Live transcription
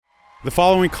The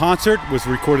following concert was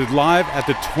recorded live at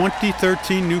the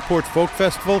 2013 Newport Folk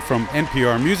Festival from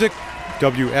NPR Music,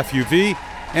 WFUV,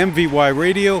 MVY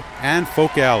Radio, and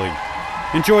Folk Alley.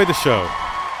 Enjoy the show.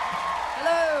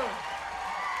 Hello.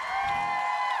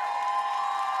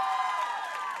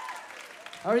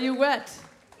 Are you wet?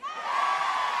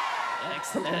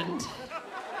 Excellent.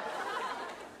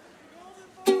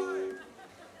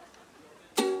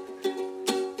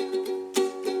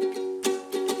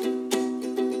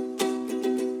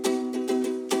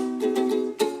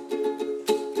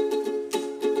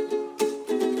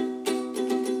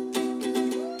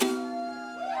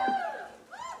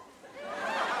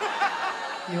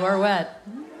 You are wet.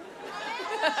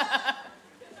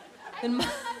 In my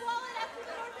wallet after the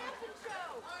Northampton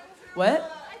show. What? I found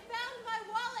my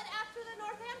wallet after the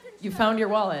Northampton show. You found your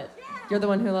wallet. Yeah. You're the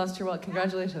one who lost your wallet.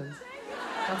 Congratulations.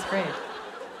 That's great.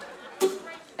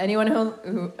 Anyone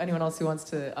else who wants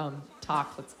to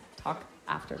talk, let's talk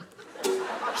after.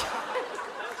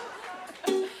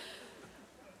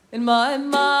 In my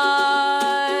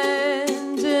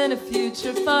mind, in a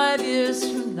future 5 years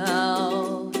from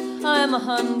now, I'm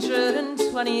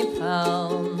 120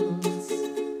 pounds,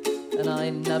 and I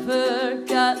never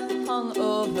get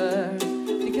hungover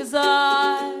because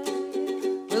I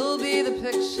will be the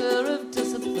picture of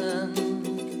discipline,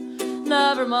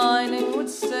 never minding what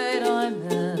state I'm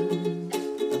in,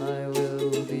 and I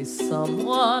will be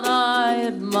someone I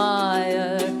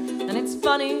admire. And it's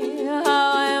funny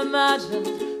how I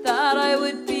imagined that I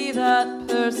would be that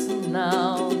person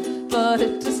now, but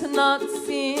it does not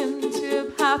seem to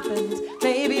have happened.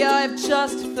 Maybe I've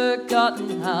just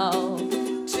forgotten how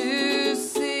to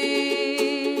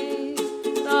see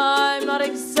that I'm not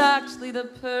exactly the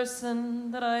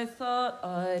person that I thought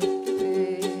I'd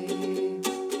be.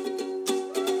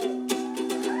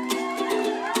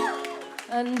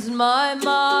 And in my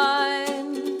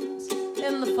mind,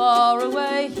 in the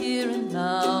faraway here and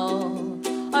now,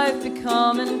 I've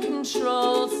become in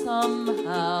control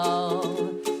somehow,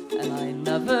 and I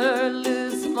never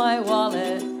lose my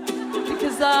wallet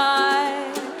because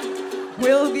I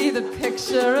will be the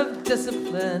picture of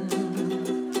discipline,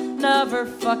 never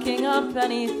fucking up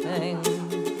anything,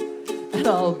 and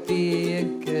I'll be a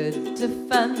good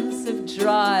defensive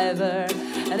driver.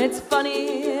 And it's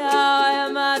funny how I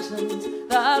imagined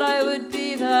that I would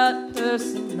be that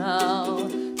person now,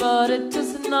 but it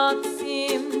does not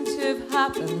seem to have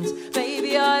happened.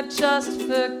 Maybe I've just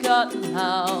forgotten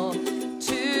how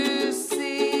to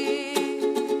see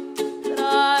that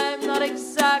I'm not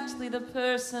exactly the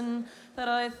person that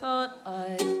I thought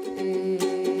I'd be.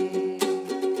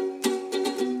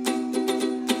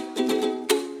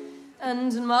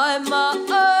 And in my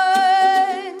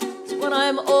mind, when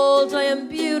I'm old, I am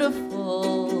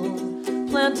beautiful,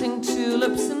 planting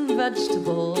tulips and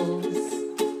vegetables,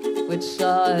 which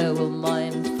I will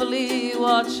mindfully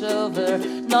watch over.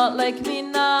 Not like me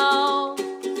now,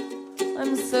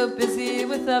 I'm so busy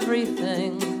with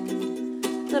everything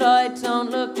that I don't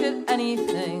look at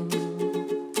anything,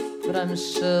 but I'm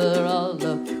sure I'll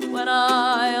look when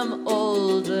I am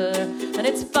older. And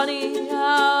it's funny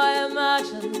how I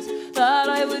imagined that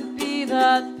I would be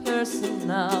that person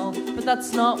now, but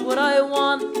that's not what I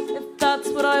want. If that's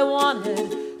what I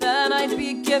wanted, then I'd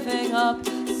be giving up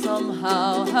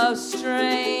somehow. How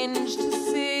strange to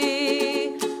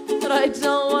see that I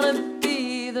don't want to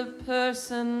be the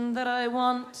person that I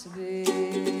want to be.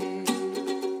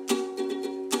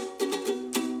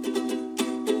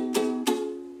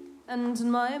 And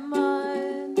in my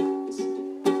mind,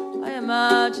 I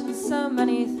imagine so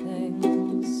many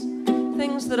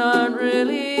things that aren't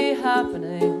really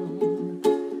happening.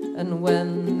 And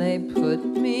when they put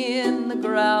me in the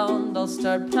ground, I'll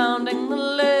start pounding the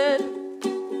lid,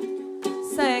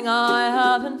 saying I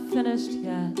haven't finished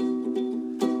yet.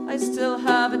 I still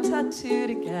have a tattoo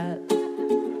to get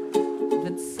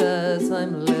that says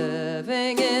I'm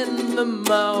living in the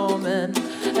moment.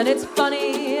 And it's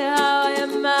funny how I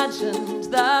imagined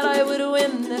that I would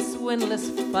win this winless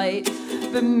fight,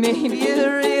 but maybe it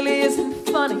really isn't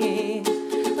funny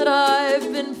that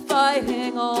I've been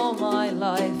fighting all my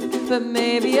life. But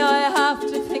maybe I have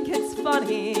to think it's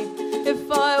funny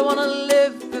if I want to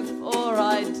live before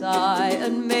I die.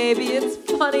 And maybe it's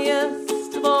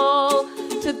funniest of all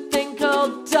to think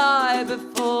I'll die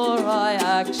before I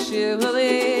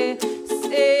actually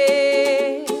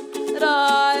see that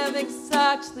I am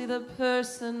exactly the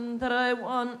person that I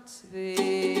want to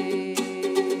be.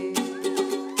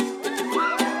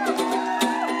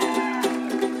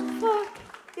 Fuck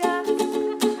yeah.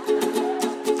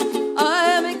 I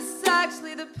am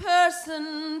exactly the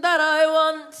person that I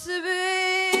want to be.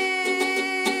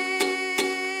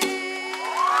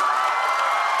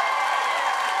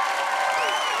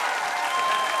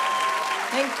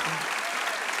 Thank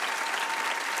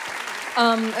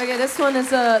you. Okay, this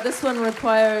one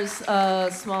requires a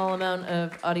small amount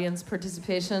of audience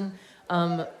participation.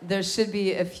 There should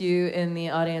be a few in the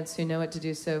audience who know what to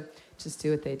do, so just do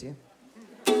what they do.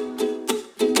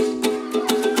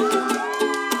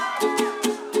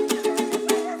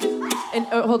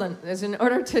 Hold on. There's in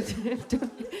order to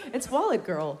it's Wallet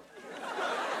Girl.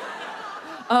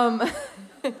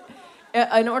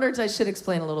 In order to, I should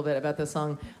explain a little bit about this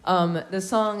song. The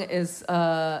song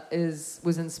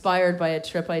was inspired by a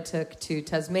trip I took to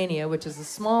Tasmania, which is a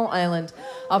small island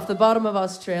off the bottom of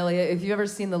Australia. If you've ever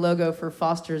seen the logo for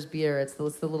Foster's beer, it's the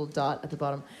little dot at the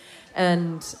bottom.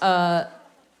 And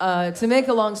to make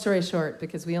a long story short,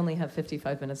 because we only have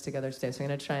 55 minutes together today, so I'm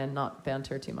going to try and not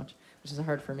banter too much, which is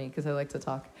hard for me because I like to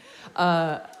talk.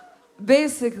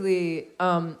 Basically,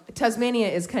 Tasmania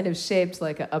is kind of shaped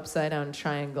like an upside-down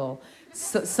triangle,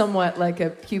 somewhat like a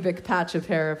pubic patch of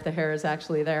hair if the hair is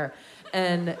actually there.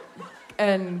 And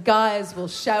guys will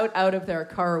shout out of their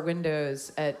car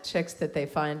windows at chicks that they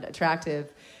find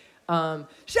attractive, "Show us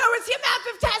your map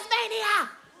of Tasmania!"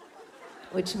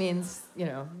 Which means,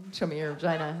 show me your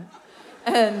vagina.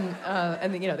 And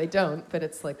they don't, but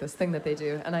it's like this thing that they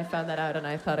do. And I found that out, and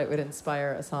I thought it would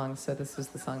inspire a song, so this was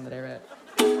the song that I wrote.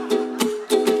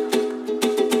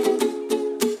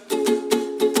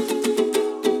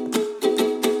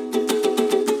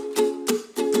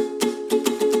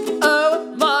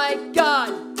 Oh my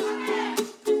God!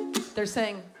 They're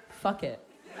saying, fuck it.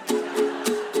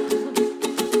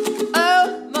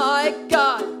 Oh my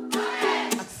God!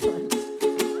 Excellent.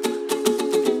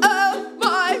 Oh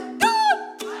my God!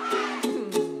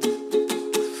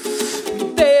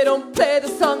 They don't play the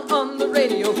song on the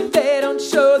radio. They don't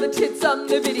show the tits on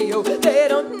the video. They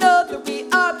don't know that we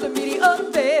are the media.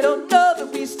 They don't know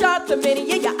that we start the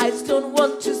mania. Your eyes don't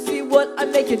want to see what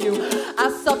I'm making you.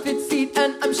 Ass off its seat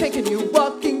and I'm shaking you.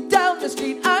 Walking down the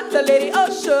street, I'm the lady. Oh,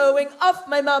 showing off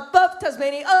my map of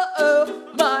Tasmania. Oh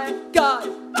my God.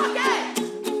 Okay.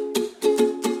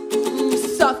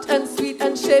 Soft and sweet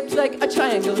and shaped like a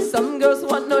triangle. Some girls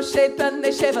want no shape and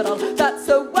they shave it all. That's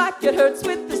so whack, it hurts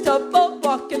with the stubble.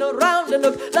 Walking around and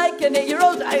look like an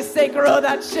 8-year-old. I say grow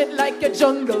that shit like a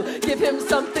jungle. Give him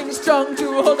something strong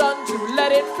to hold on to.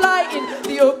 Let it fly in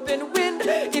the open wind.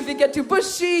 If you get too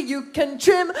bushy, you can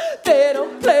trim. They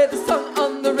don't play the song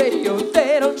on the radio.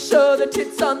 They don't show the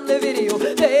tits on the video.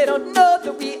 They don't know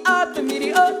that we are the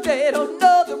media. They don't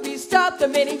know that we start the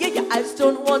mania. Your eyes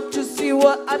don't want to see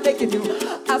what I'm making you.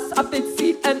 Ass up its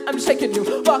seat and I'm shaking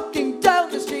you. Walking down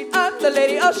the street, I'm the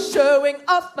lady. Oh, showing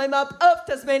off my map of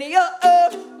Tasmania. Oh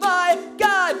my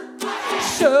God.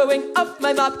 Showing off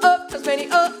my map of Tasmania.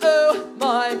 Oh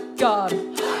my God.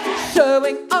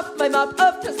 Showing off my map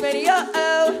of Tasmania.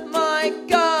 Oh my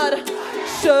God.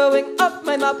 Showing off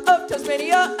my map of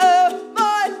Tasmania. Oh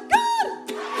my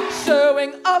God.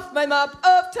 Showing off my map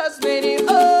of Tasmania.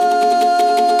 Oh.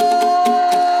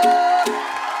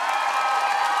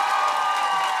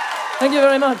 Thank you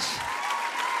very much.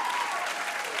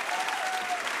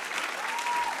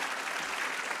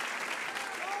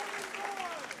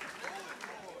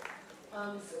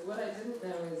 So what I didn't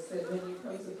know is that when you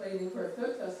come to play Newport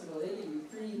Folk Festival, they give you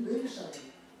free moonshine.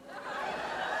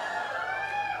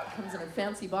 It comes in a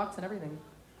fancy box and everything.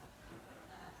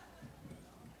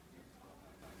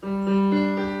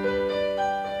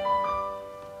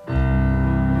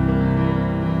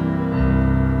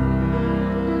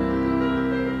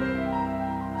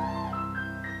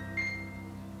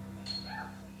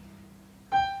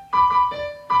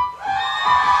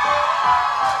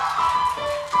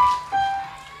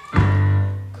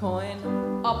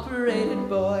 Coin-operated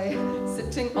boy,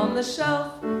 sitting on the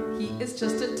shelf. He is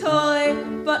just a toy,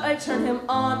 but I turn him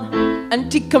on,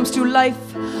 and he comes to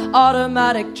life.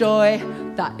 Automatic joy,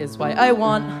 that is why I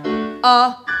want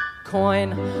a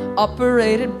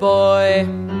coin-operated boy.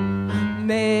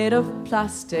 Made of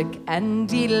plastic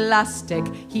and elastic,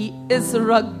 he is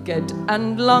rugged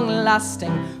and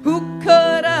long-lasting. Who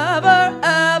could ever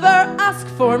ask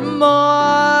for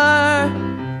more?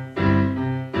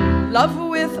 Love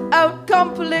without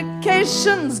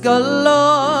complications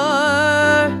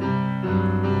galore.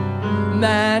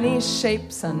 Many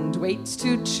shapes and weights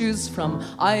to choose from.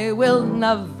 I will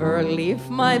never leave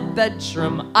my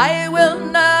bedroom. I will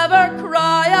never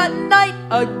cry at night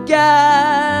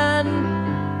again.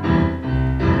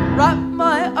 Wrap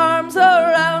my arms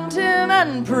around him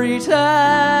and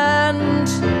pretend.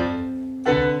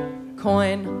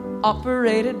 Coin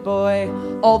operated boy.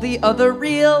 All the other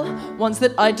real ones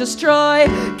that I destroy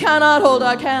cannot hold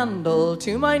a candle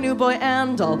to my new boy,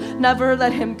 and I'll never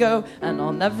let him go, and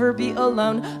I'll never be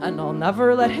alone, and I'll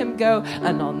never let him go,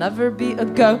 and I'll never be a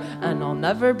go, and I'll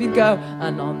never be go,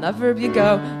 and I'll never be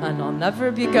go, and I'll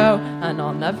never be go, and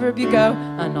I'll never be go,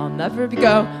 and I'll never be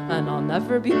go, and I'll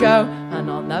never be go, and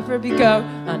I'll never be go,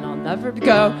 and I'll never be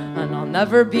go, and I'll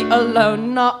never be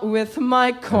alone, not with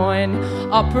my coin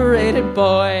operated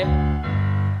boy.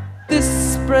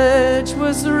 This bridge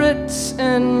was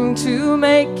written to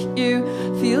make you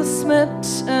feel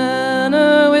smitten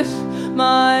with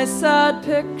my sad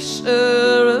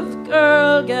picture of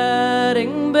girl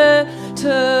getting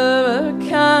bitter.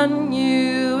 Can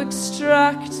you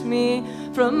extract me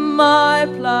from my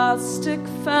plastic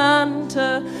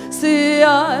fantasy?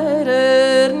 I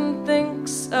didn't think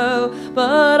so,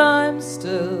 but I'm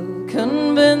still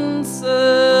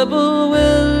convincible.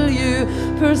 Will you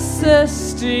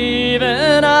persist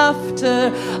even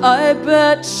after I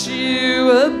bet you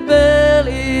 $1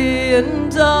 billion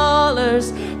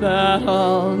that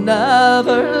I'll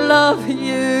never love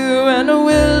you? And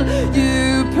will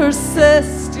you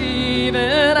persist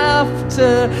even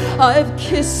after I've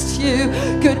kissed you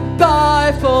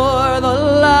goodbye for the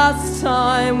last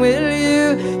time? Will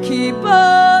you keep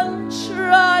on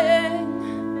trying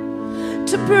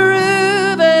to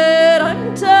prove it?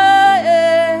 I'm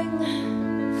dying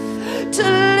to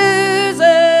lose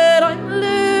it. I'm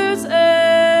losing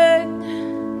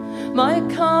my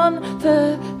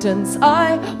confidence.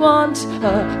 I want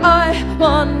her, I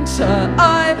want her,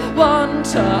 I want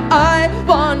her, I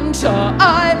want her,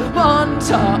 I want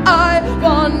her, I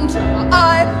want her,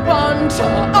 I want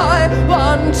her, I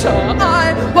want her,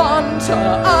 I want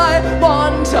her, I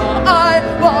want her, I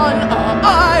want her,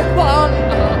 I want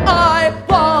her, I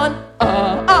want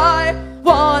her, I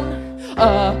want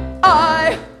her,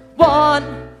 I want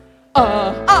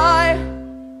I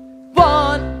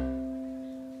want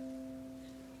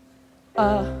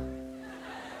a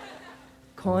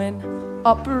coin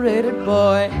operated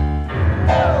boy.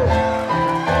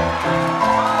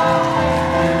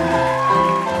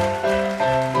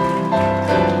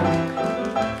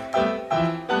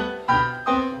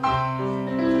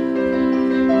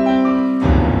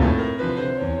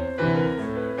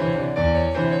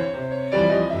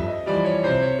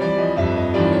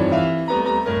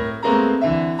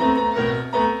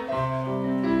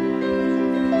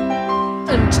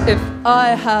 If I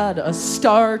had a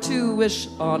star to wish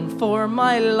on for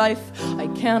my life, I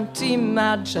can't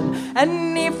imagine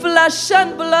any flesh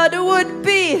and blood would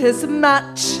be his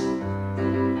match.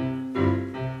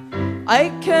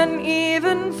 I can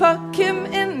even fuck him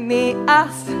in the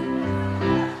ass.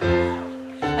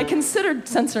 I considered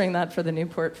censoring that for the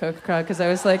Newport folk crowd because I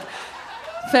was like,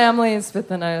 families, but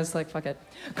then I was like, fuck it.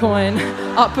 Coin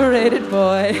operated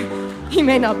boy. He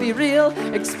may not be real,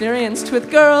 experienced with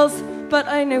girls, but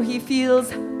I know he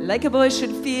feels like a boy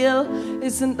should feel.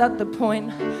 Isn't that the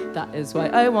point? That is why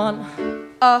I want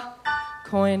a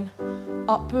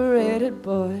coin-operated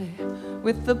boy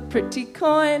with a pretty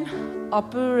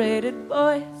coin-operated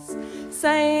voice,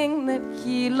 saying that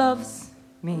he loves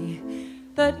me,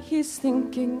 that he's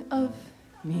thinking of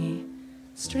me,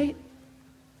 straight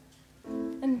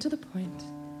and to the point.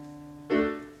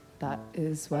 That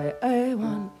is why I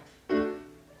want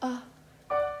a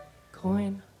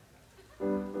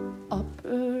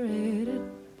coin-operated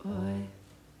boy.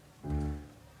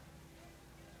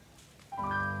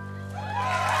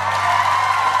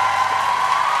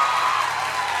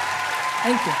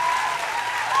 Thank you.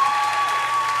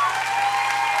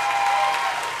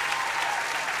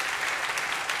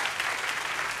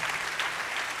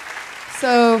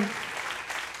 So,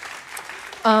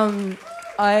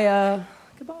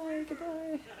 goodbye.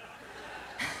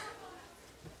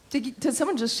 Did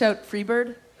someone just shout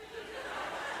Freebird?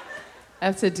 I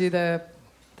have to do the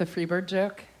Freebird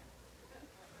joke.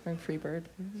 Or Freebird.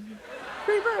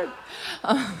 Freebird.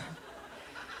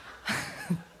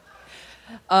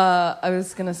 I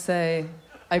was gonna say,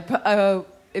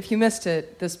 if you missed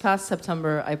it, this past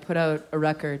September I put out a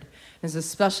record. It's a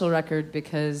special record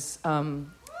because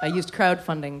I used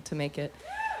crowdfunding to make it,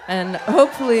 and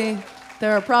hopefully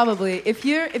there are probably if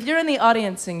you're in the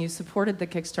audience and you supported the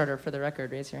Kickstarter for the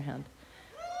record, raise your hand.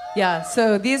 Yeah.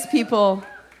 So these people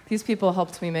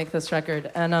helped me make this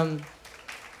record, and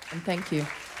thank you.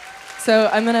 So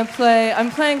I'm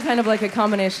playing kind of like a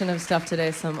combination of stuff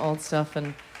today, some old stuff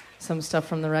and some stuff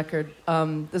from the record.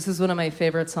 This is one of my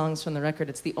favorite songs from the record.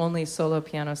 It's the only solo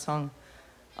piano song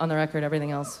on the record.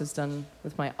 Everything else was done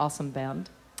with my awesome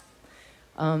band.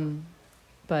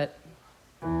 But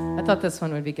I thought this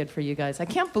one would be good for you guys. I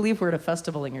can't believe we're at a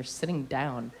festival and you're sitting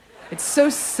down. It's so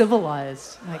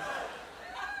civilized. Like,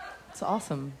 it's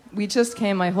awesome.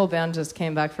 My whole band just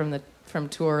came back from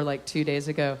tour like 2 days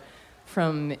ago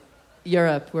from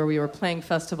Europe, where we were playing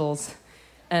festivals,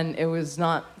 and it was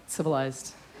not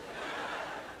civilized.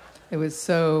 It was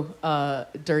so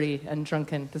dirty and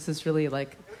drunken. This is really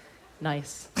like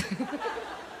nice.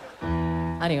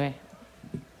 Anyway.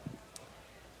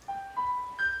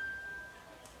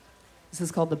 This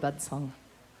is called The Bed Song.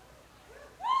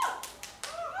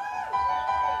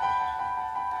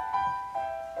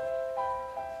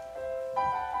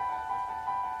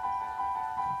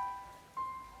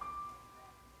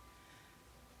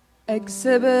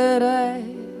 Exhibit A,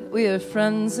 we are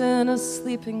friends in a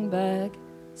sleeping bag,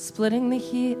 splitting the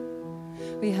heat.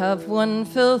 We have one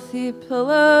filthy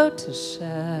pillow to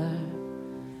share,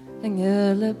 and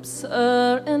your lips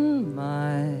are in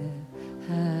my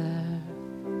hair.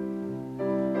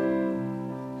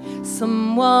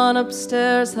 Someone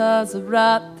upstairs has a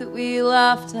rat that we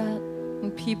laughed at,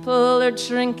 and people are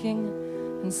drinking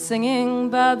and singing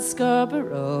Bad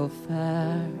Scarborough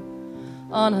Fair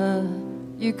on a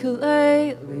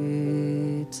ukulele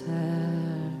tear.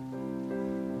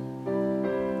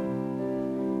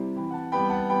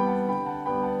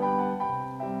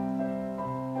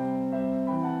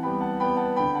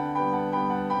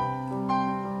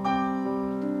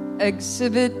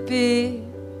 Exhibit B,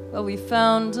 well, we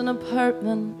found an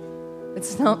apartment.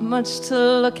 It's not much to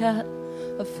look at.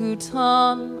 A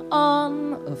futon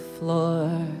on a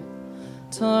floor,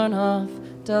 torn off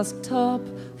desktop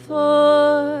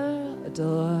for a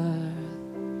door.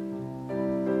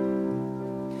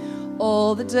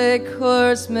 All the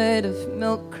decor's made of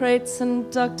milk crates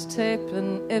and duct tape,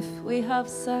 and if we have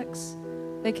sex,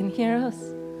 they can hear us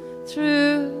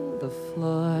through the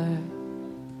floor.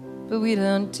 But we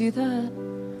don't do that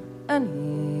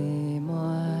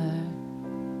anymore.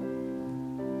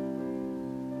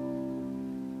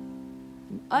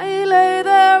 I lay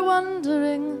there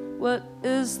wondering, what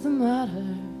is the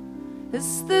matter?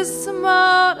 Is this a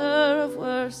matter of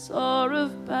worse or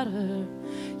of better?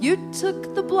 You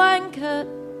took the blanket,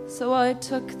 so I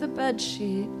took the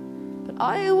bedsheet, but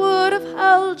I would have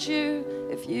held you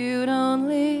if you'd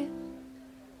only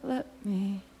let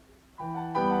me.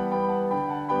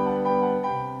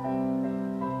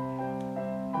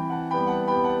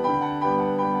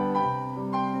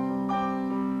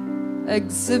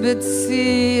 Exhibit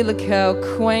C, look how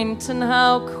quaint and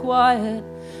how quiet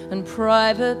and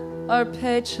private our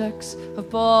paychecks have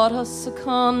bought us a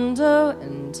condo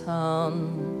in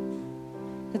town.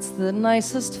 It's the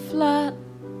nicest flat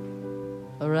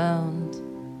around.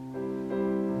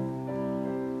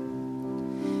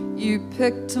 You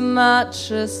picked a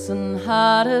mattress and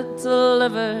had it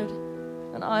delivered,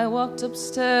 and I walked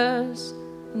upstairs,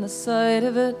 and the sight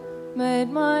of it made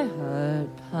my heart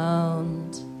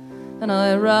pound. And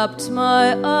I wrapped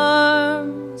my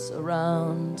arms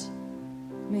around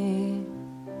me.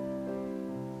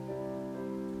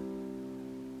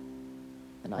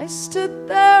 And I stood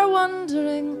there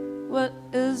wondering, what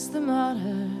is the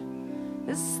matter?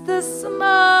 Is this a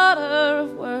matter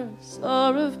of worse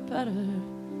or of better?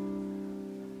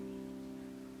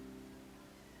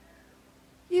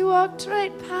 You walked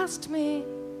right past me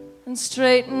and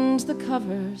straightened the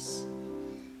covers.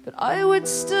 But I would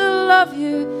still love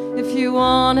you if you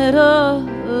wanted a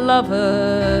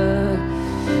lover.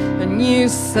 And you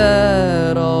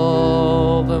said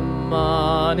all the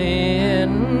money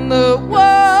in the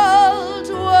world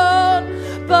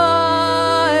won't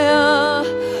buy a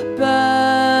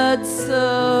bed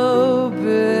so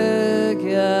big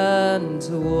and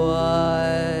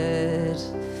wide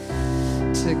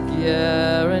to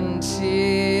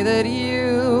guarantee that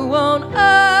you won't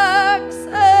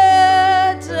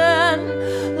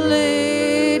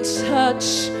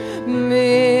touch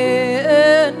me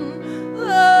in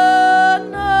the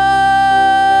night.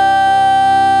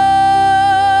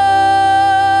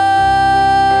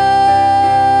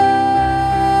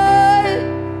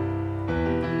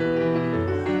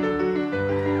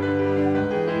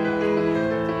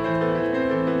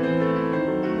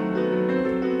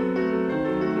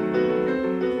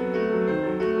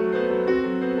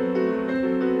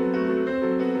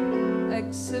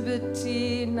 Exhibit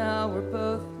D, now we're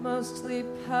both mostly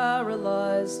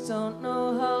paralyzed, don't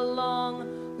know how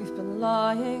long we've been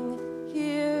lying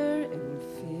here in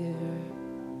fear,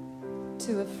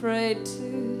 too afraid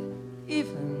to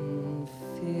even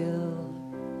feel.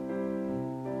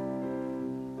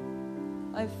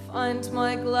 I find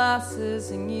my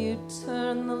glasses and you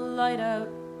turn the light out,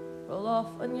 roll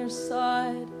off on your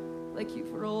side, like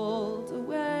you've rolled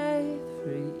away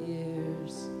 3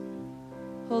 years,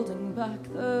 holding back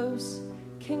those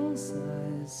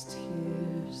king-size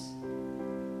tears.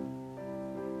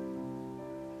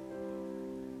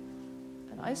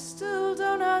 And I still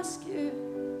don't ask you,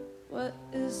 what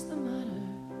is the matter?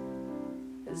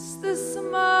 Is this a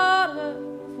matter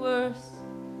of worse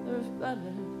or of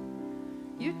better?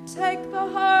 You take the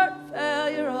heart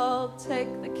failure, I'll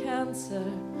take the cancer.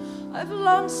 I've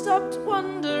long stopped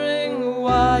wondering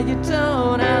why you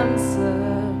don't answer.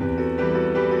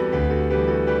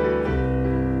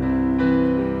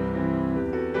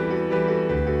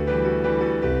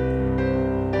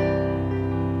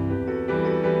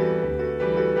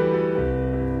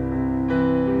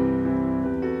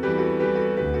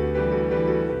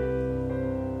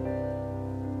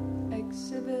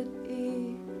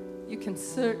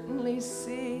 Certainly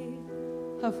see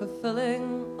how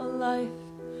fulfilling a life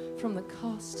from the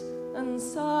cost and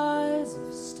size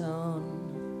of stone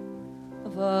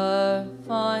of our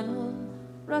final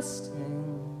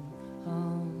resting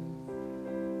home.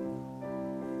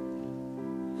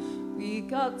 We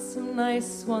got some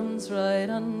nice ones right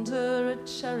under a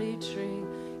cherry tree,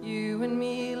 you and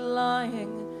me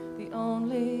lying the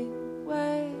only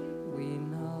way we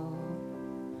know,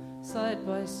 side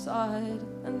by side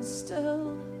and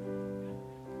still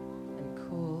and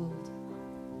cold.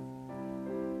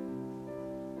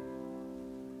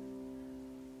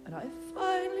 And I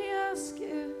finally ask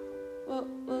you, what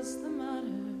was the matter?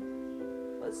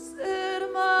 Was it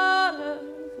a matter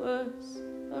of worse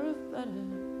or of better?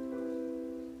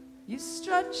 You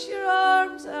stretch your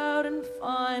arms out and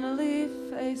finally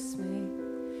face me.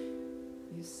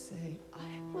 You say,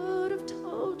 I would have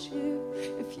told you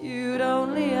if you'd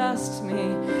only asked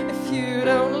me, if you'd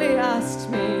only asked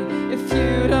me, if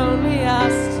you'd only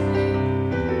asked me.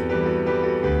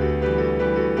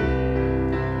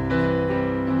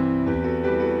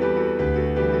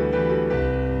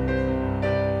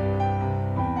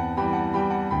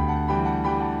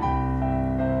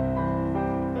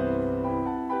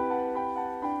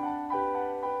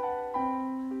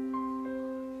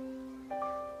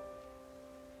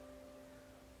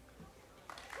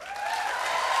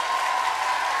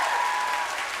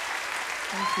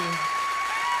 Thank you.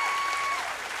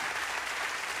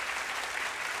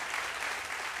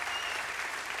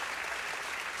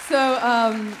 So,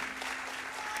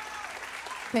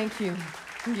 thank you.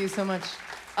 Thank you so much.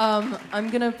 I'm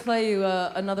going to play you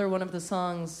another one of the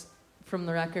songs from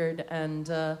the record, and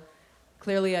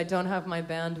clearly I don't have my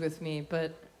band with me,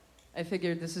 but I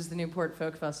figured this is the Newport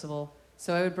Folk Festival,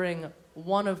 so I would bring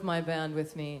one of my band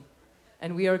with me,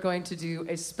 and we are going to do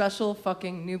a special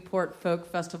fucking Newport Folk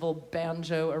Festival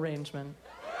banjo arrangement.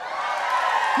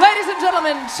 Ladies and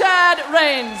gentlemen, Chad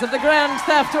Rains of the Grand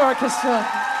Theft Orchestra.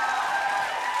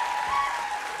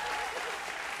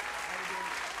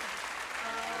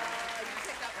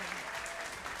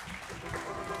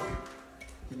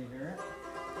 Can you hear it?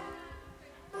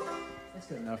 That's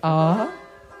good enough.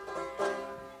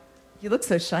 You look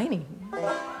so shiny.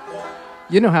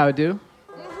 You know how I do.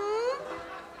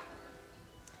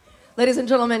 Ladies and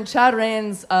gentlemen, Chad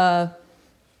Rains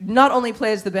not only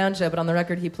plays the banjo, but on the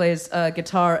record he plays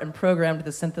guitar and programmed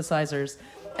the synthesizers.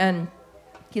 And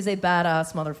he's a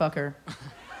badass motherfucker.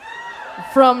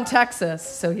 From Texas,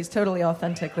 so he's totally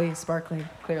authentically sparkly,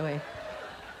 clearly.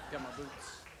 Got my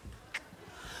boots.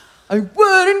 I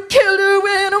wouldn't kill you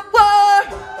in a war.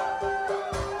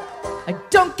 I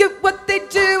don't get what they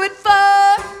do it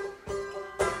for.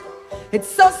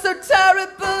 It's all so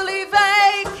terribly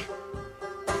vague.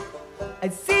 I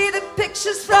see the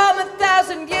pictures from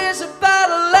 1,000 years of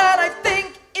battle, and I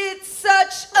think it's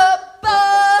such a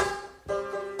bore.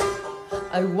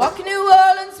 I walk New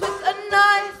Orleans with a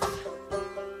knife,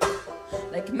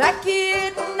 like Mackie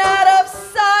hidden out of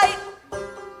sight.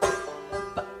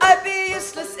 But I'd be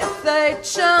useless if they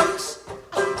jumped.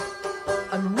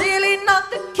 I'm really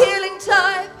not the killing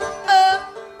type.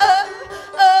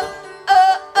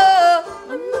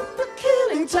 I'm not the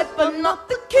killing type. I'm not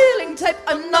the killing type.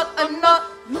 I'm not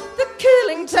the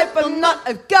killing type. I'm not.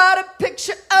 I've got a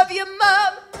picture of your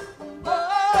mom.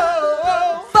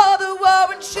 Whoa. For the war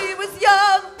when she was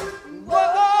young.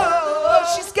 Whoa.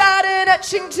 She's got an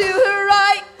etching to her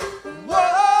right.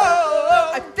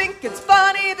 Whoa. I think it's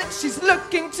funny that she's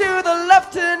looking to the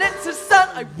left and it's her son.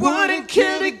 I wouldn't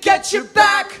kill to get you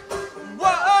back.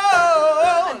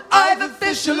 Whoa. And I've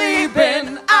officially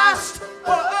been asked.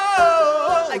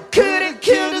 Whoa. I couldn't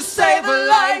kill to save a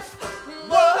life.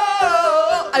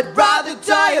 Whoa. I'd rather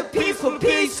die a peaceful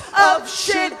piece of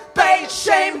shit, bait,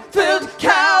 shame-filled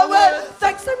coward.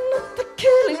 Thanks, I'm not the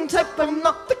killing type. I'm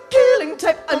not the killing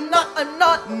type. I'm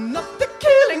not not the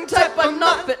killing type, I'm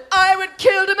not, but I would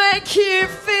kill to make you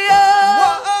feel.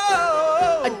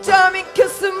 Whoa. I don't mean kill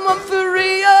someone for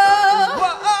real.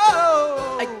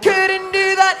 Whoa. I couldn't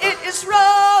do that, it is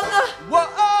wrong.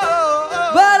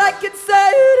 Whoa. But I could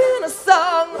say it in a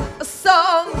song, a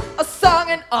song, a song,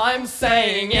 and I'm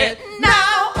saying it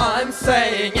now. I'm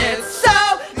saying it so.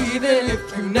 Even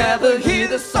if you never hear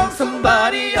the song,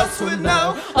 somebody else would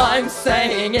know. I'm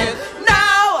saying it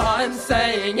now. I'm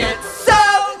saying it so.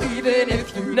 Even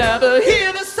if you never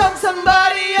hear the song,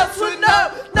 somebody else would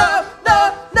know. No,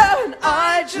 no, no. And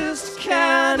I just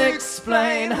can't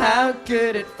explain how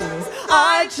good it feels.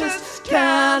 I just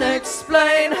can't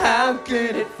explain how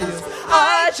good it feels.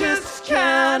 I just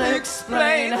can't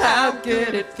explain how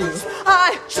good it feels.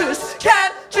 I just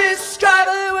can't describe.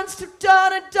 I once stepped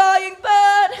on a dying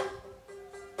bird.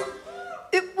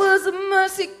 It was a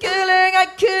mercy killing. I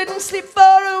couldn't sleep for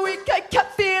a week. I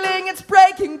kept feeling its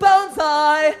breaking bones.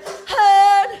 I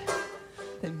heard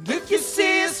that if you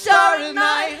see a star at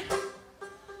night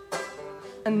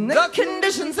and the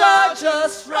conditions are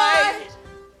just right,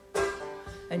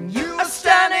 and you are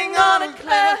standing on a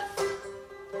cliff,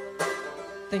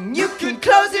 then you can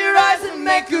close your eyes and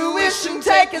make a wish and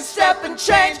take a step and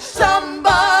change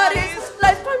somebody's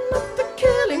life. I'm not the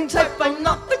killing type, I'm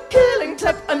not the killing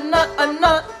type, I'm not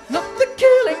the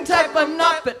killing type, I'm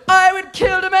not, but I would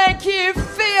kill to make you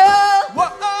feel.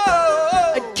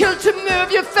 Whoa. I'd kill to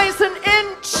move your face an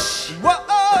inch. Whoa.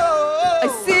 I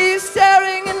see you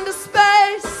staring into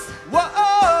space. Whoa.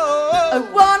 I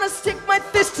wanna stick my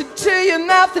fist into your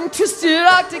mouth and twist it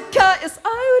out to cut. Yes,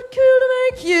 I would kill to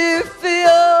make you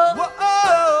feel. Whoa.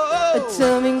 I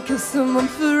don't mean kill someone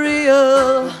for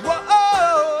real. Whoa.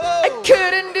 I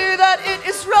couldn't do that, it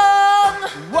is wrong.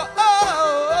 Whoa.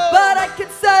 But I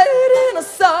could say it in a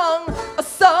song, a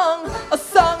song, a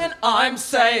song, and I'm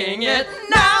saying it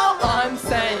now. I'm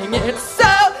saying it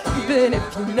so. Even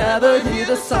if you never hear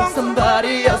the song,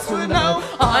 somebody else will know.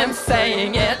 I'm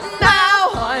saying it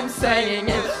now. I'm saying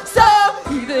it so.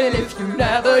 Even if you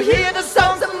never hear the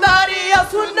song, somebody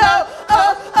else will know.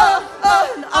 Oh, oh,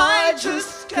 oh, and I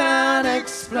just can't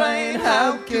explain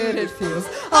how good it feels.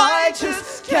 I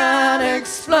just can't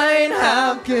explain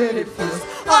how good it feels.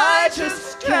 I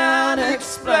just can't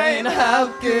explain how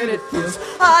good it feels.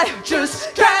 I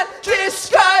just can't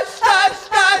describe.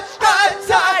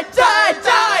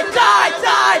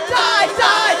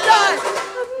 Die.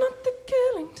 I'm not the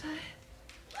killing type.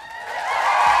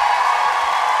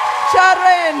 Chad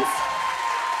Rains.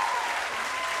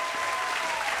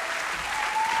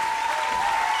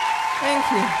 Thank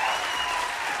you.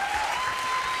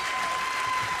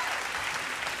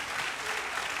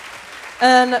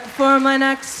 And for my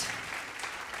next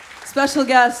special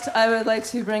guest, I would like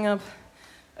to bring up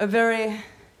a very,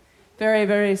 very,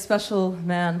 very special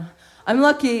man. I'm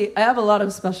lucky, I have a lot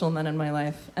of special men in my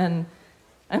life, and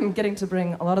I'm getting to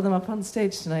bring a lot of them up on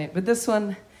stage tonight, but this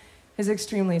one is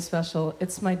extremely special.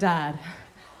 It's my dad.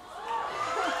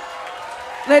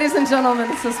 Ladies and gentlemen,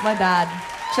 this is my dad,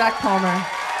 Jack Palmer.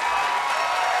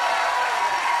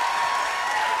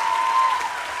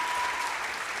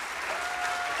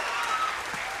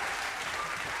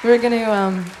 We're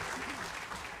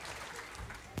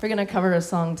gonna cover a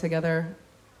song together,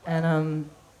 and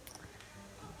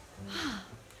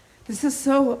this is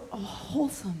so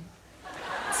wholesome.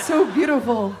 It's so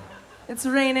beautiful. It's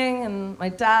raining, and my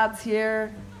dad's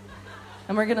here,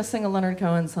 and we're gonna sing a Leonard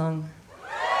Cohen song.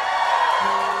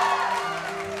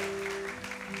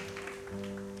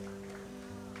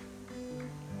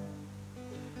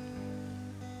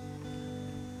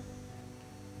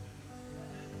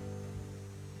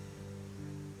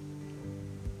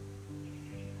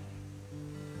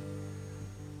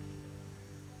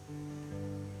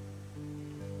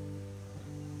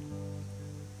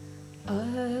 I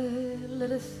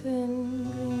lit a thin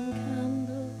green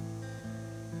candle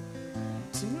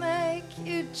to make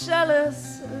you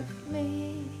jealous of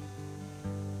me,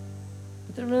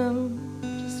 but the room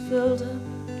just filled up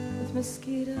with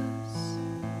mosquitoes.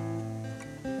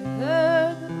 I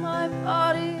heard that my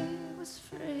body was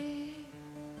free.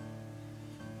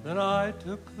 Then I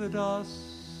took the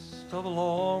dust of a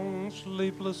long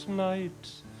sleepless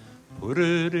night, put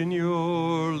it in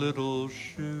your little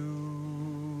shoe.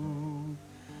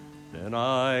 Then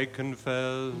I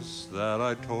confess that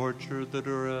I tortured the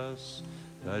dress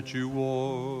that you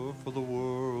wore for the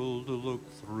world to look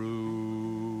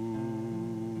through.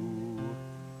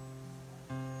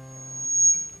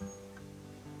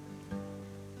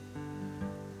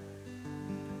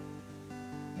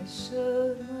 I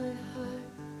showed my heart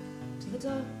to the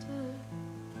doctor.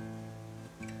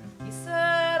 He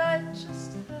said I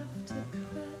just have to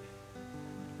quit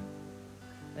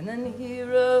And then he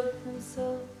wrote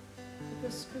himself a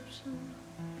prescription,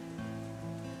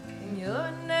 and your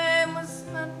name was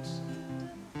mentioned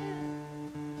in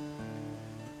it.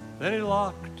 Then he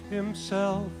locked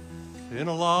himself in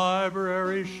a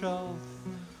library shelf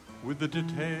with the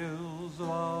details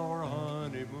of our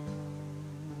honeymoon.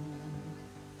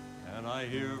 And I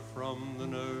hear from the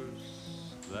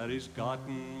nurse that he's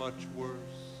gotten much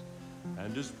worse,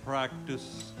 and his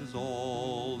practice is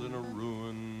all in a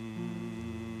ruin.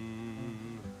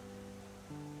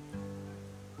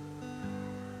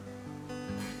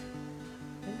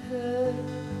 I've heard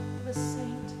of a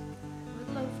saint who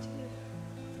had loved you,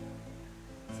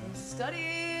 so he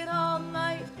studied all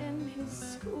night in his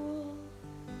school.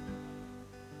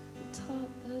 He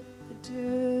taught that the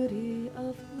duty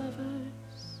of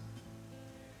lovers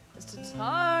is to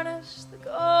tarnish the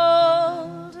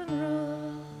golden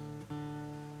rule.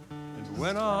 And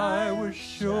when I was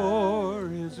sure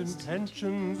his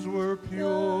intentions were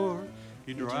pure,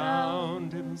 he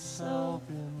drowned himself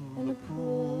in the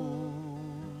pool.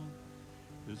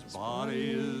 His body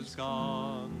is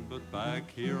gone, but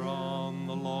back here on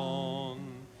the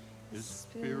lawn, his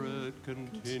spirit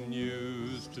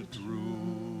continues to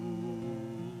drool.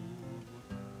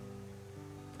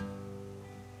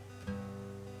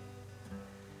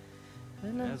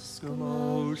 An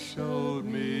Eskimo showed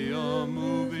me a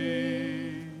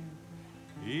movie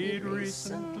he'd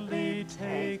recently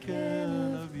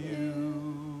taken of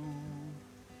you.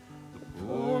 The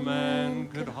poor man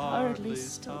could hardly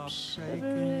stop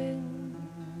shaking.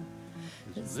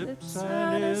 His lips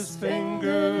and his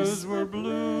fingers were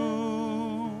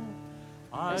blue.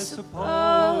 I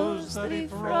suppose that he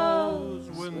froze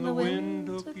when the wind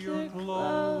took your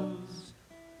clothes.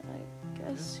 I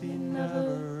guess he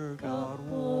never got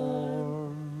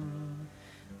warm.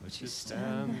 But you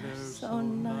stand there so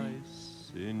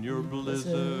nice in your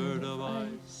blizzard of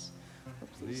ice.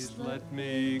 Please let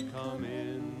me come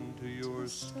into your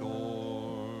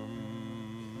storm.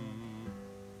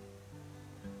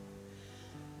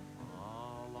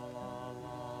 La la la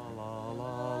la la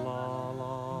la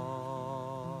la.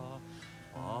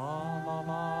 La la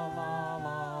la la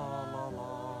la la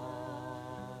la.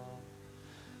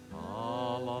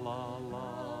 La la la la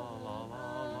la la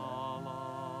la.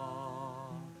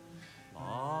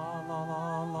 La la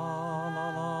la la la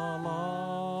la la.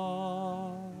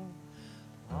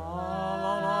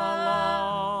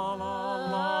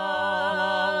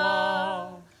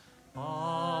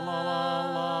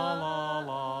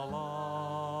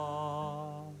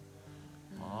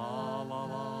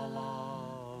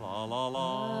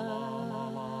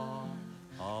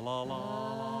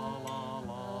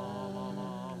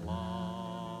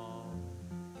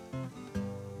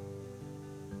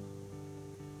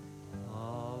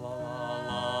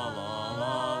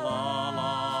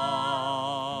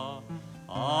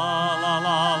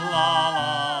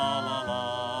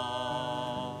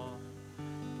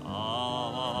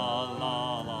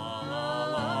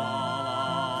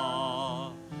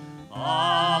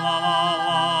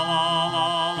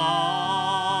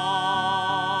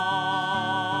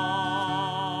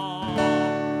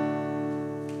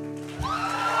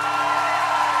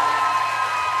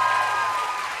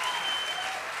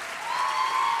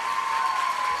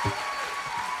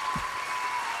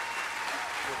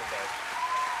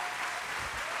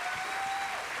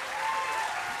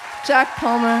 Jack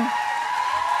Palmer.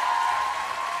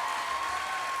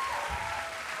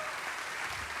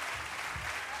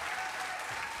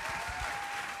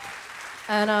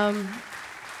 And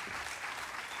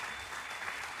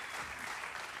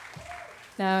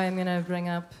now I'm going to bring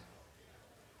up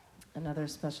another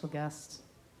special guest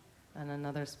and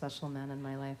another special man in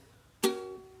my life.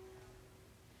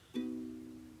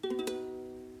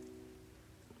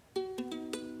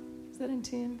 Is that in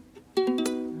tune? I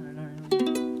don't know.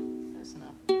 Close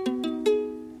enough.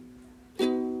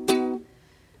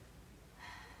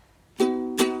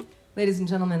 Ladies and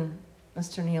gentlemen,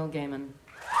 Mr. Neil Gaiman.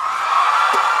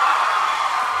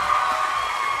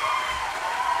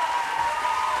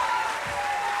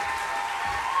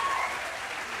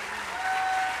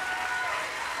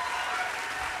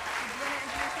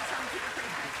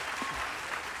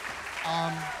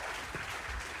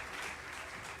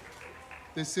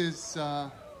 This is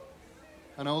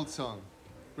an old song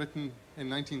written in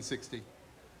 1960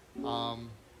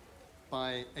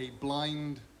 by a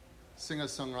blind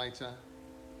singer-songwriter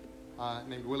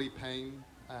named Willie Payne,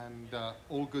 and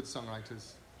all good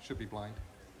songwriters should be blind.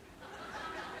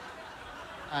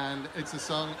 And it's a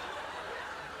song,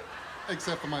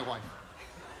 except for my wife.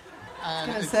 I was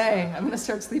going to say, I'm going to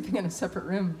start sleeping in a separate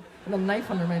room with a knife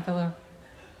under my pillow.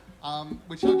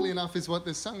 which oddly enough is what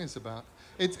this song is about.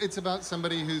 It's about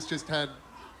somebody who's just had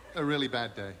a really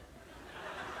bad day.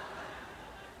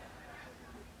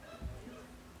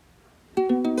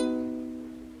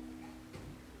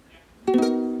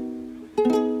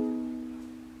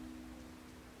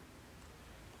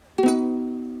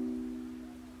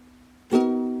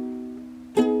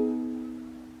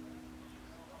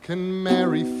 Can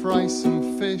Mary fry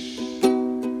some fish,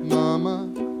 Mama?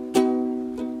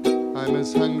 I'm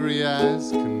as hungry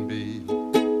as can be.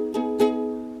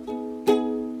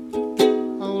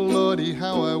 Oh Lordy,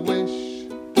 how I wish,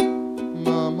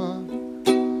 Mama,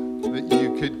 that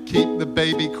you could keep the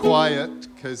baby quiet,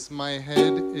 'cause my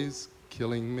head is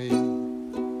killing me.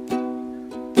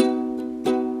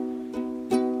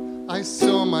 I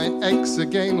saw my ex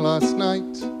again last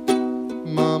night,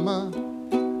 Mama.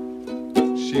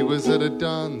 She was at a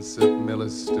dance at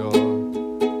Miller's store.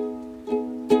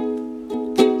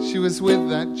 She was with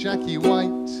that Jackie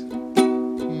White,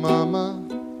 Mama.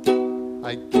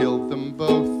 I killed them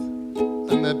both,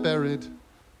 and they're buried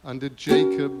under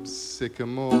Jacob's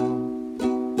sycamore.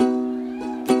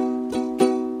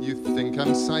 You think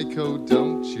I'm psycho,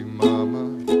 don't you,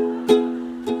 Mama?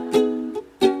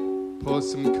 Pour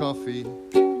some coffee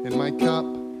in my cup.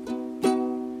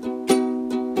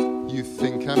 You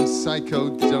think I'm psycho,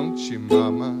 don't you,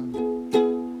 Mama?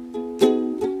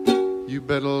 You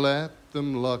better let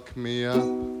them lock me up.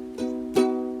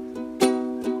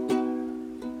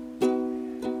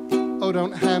 Oh,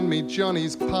 don't hand me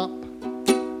Johnny's pup,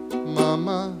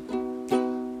 Mama.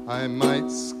 I might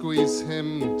squeeze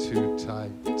him too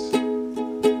tight.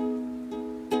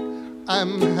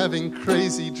 I'm having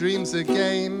crazy dreams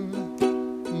again,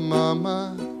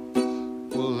 Mama.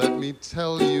 Well, let me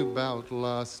tell you about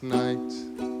last night.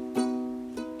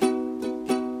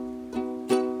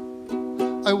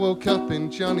 I woke up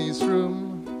in Johnny's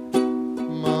room,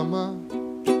 Mama,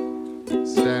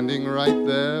 standing right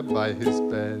there by his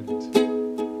bed,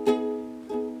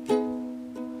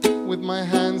 with my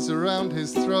hands around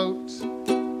his throat,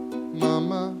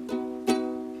 Mama,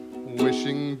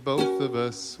 wishing both of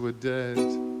us were dead.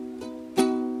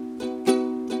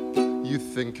 You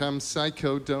think I'm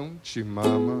psycho, don't you,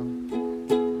 Mama?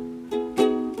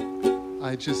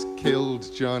 I just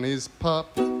killed Johnny's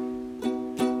pup.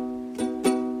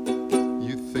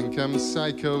 You think I'm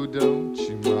psycho, don't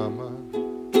you, Mama?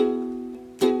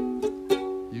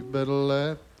 You better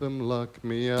let them lock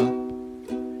me up.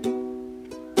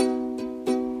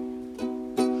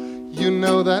 You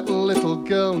know that little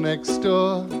girl next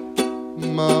door,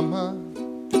 Mama?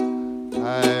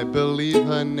 I believe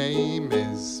her name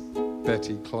is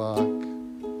Betty Clark.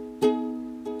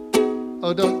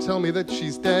 Oh, don't tell me that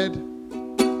she's dead,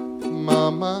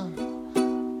 Mama,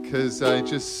 'cause I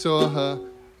just saw her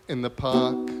in the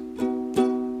park.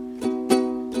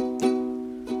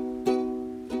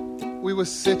 We were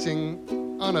sitting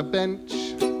on a bench,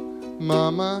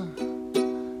 Mama,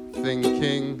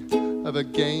 thinking of a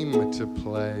game to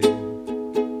play.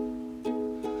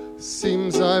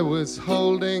 Seems I was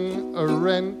holding a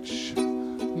wrench,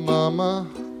 Mama,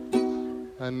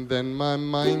 and then my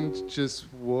mind just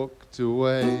walked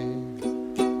away.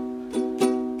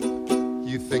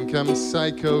 You think I'm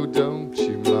psycho, don't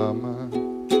you, Mama?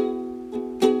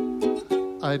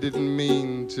 I didn't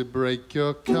mean to break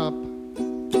your cup.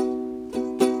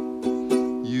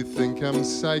 You think I'm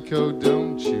psycho,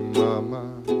 don't you, Mama?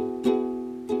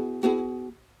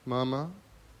 Mama,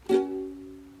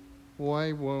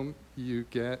 why won't you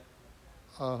get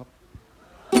up?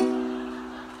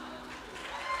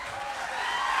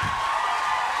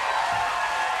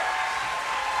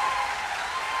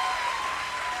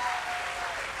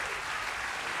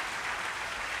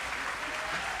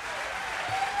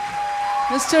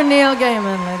 Mr. Neil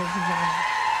Gaiman, ladies and gentlemen.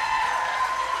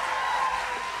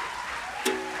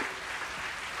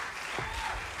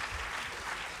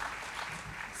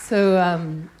 So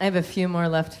I have a few more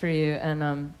left for you,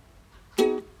 and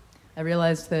I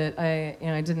realized that I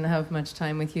didn't have much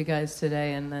time with you guys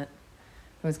today, and that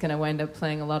I was going to wind up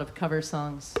playing a lot of cover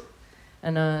songs.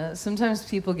 And sometimes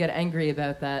people get angry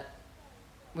about that,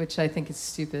 which I think is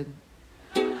stupid.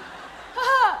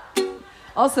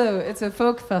 Also, it's a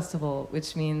folk festival,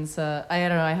 which means, I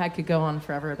don't know, I could go on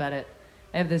forever about it.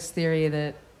 I have this theory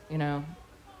that,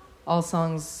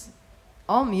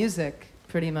 all music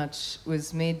pretty much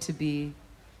was made to be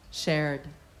shared.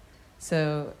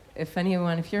 So if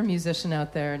you're a musician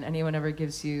out there and anyone ever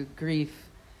gives you grief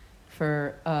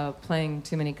for playing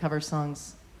too many cover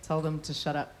songs, tell them to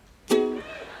shut up.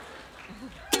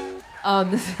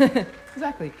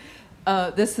 Exactly.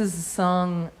 This is a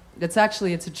song. It's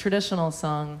a traditional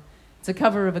song. It's a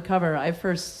cover of a cover. I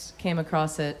first came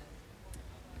across it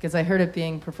because I heard it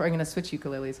being performed. I'm going to switch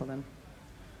ukuleles. Hold on.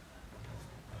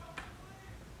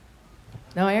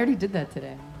 No, I already did that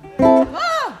today.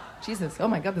 Ah! Jesus. Oh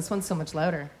my God, this one's so much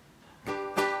louder.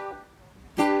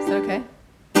 Is that okay?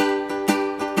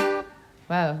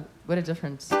 Wow, what a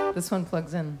difference. This one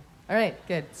plugs in. All right,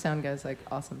 good. Sound goes like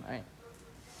awesome. All right.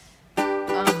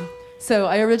 So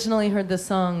I originally heard this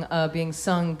song being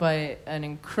sung by an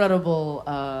incredible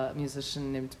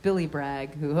musician named Billy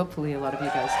Bragg, who hopefully a lot of you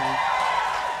guys know.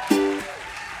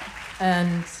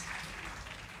 And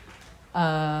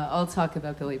I'll talk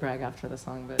about Billy Bragg after the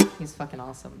song, but he's fucking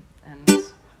awesome. And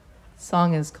the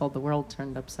song is called The World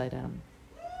Turned Upside Down.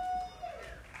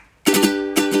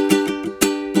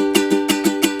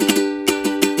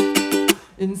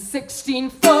 In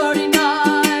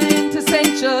 1649 to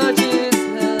St. George's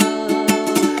Hill,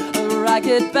 a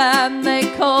ragged band they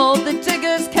called the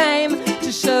Diggers came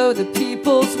to show the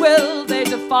people's will. They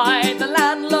defied the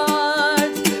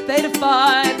landlords, they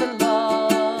defied the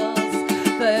laws.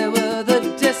 They were the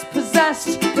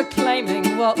dispossessed,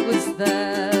 reclaiming what was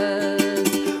theirs.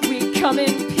 We come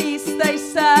in peace, they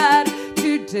said,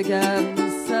 to dig and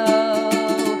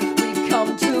sow. We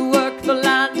come to work the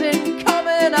land in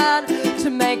common and to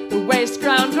make the waste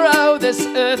ground grow, this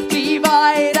earth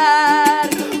divided,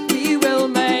 we will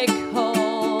make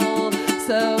whole,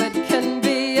 so it can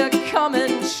be a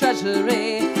common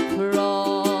treasury for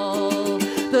all.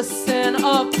 The sin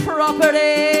of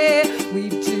property we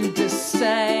do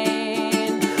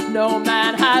disdain. No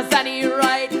man has any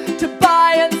right to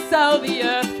buy and sell the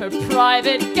earth for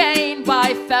private gain.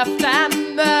 By theft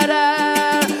and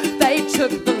murder they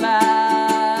took the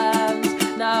land.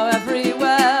 Now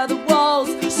everywhere the walls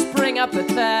spring up at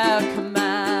their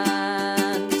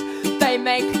command. They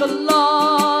make the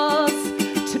laws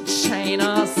to chain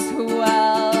us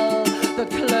well. The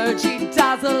clergy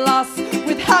dazzle us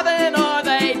with heaven, or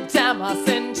they damn us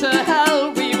into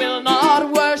hell. We will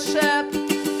not worship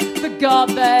the God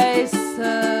they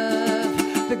serve,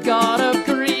 the God of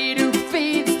greed who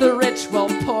feeds the rich while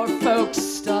poor folks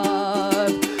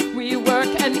starve. We work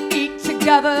and eat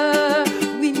together,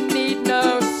 we need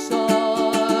no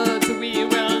swords. We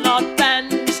will not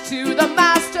bend to the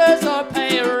masters or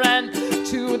pay rent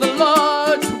to the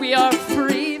lords. We are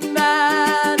free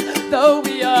men, though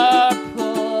we are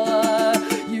poor.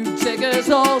 You diggers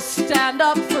all stand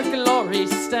up for glory,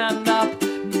 stand up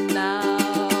now.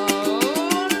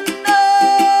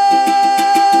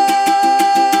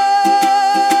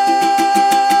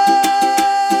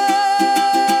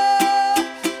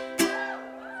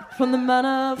 From the men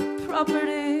of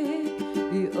property,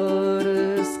 the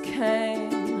orders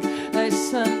came. They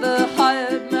sent the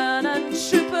hired men and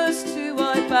troopers to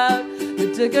wipe out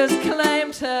the diggers'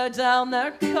 claim, tear down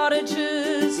their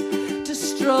cottages,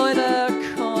 destroy their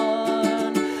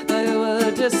corn. They were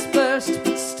dispersed,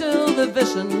 but still the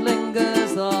vision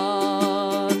lingers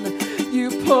on.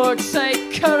 You poor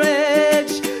take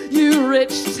courage, you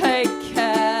rich take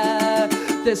care.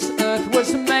 This earth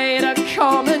was made a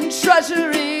common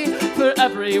treasury for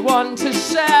everyone to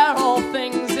share. All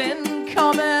things in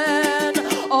common,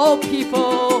 all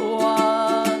people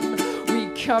one. We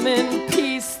come in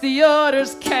peace, the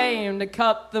orders came to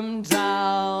cut them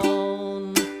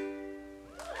down.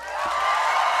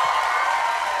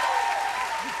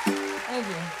 Thank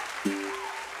you.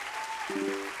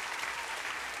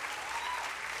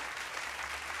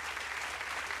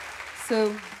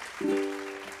 So,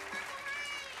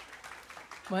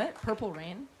 what? Purple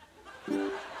Rain?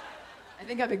 I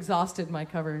think I've exhausted my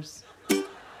covers.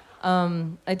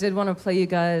 I did want to play you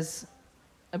guys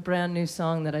a brand new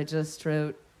song that I just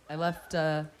wrote. I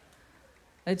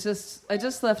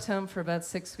just left home for about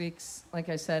 6 weeks, like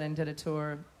I said, and did a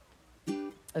tour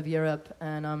of Europe.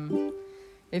 And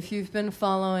if you've been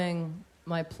following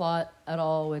my plot at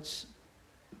all, which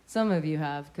some of you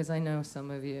have, because I know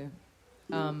some of you,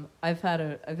 I've had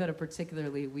a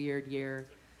particularly weird year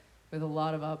with a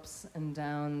lot of ups and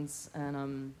downs,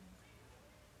 and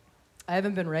I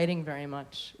haven't been writing very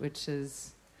much, which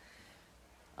is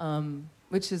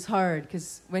hard,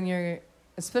 because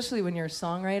especially when you're a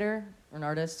songwriter or an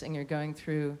artist and you're going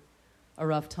through a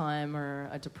rough time or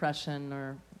a depression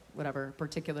or whatever,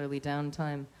 particularly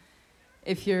downtime,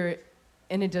 if you're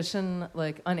in addition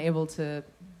like unable to,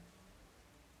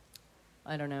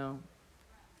 I don't know,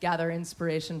 gather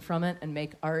inspiration from it and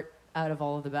make art out of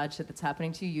all of the bad shit that's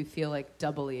happening to you, you feel like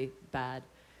doubly bad,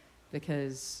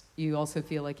 because you also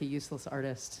feel like a useless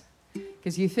artist.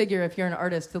 Because you figure if you're an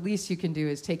artist, the least you can do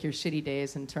is take your shitty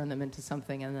days and turn them into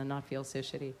something and then not feel so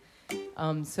shitty.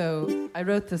 So I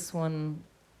wrote this one.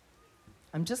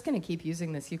 I'm just going to keep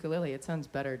using this ukulele. It sounds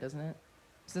better, doesn't it?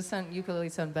 Does this ukulele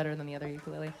sound better than the other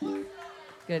ukulele?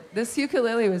 Good. This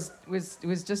ukulele was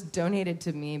just donated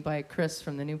to me by Chris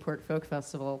from the Newport Folk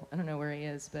Festival. I don't know where he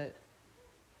is, but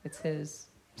it's his.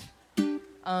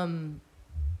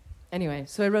 Anyway,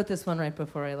 so I wrote this one right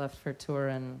before I left for tour,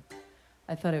 and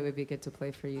I thought it would be good to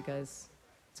play for you guys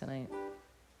tonight,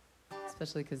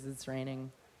 especially because it's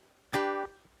raining.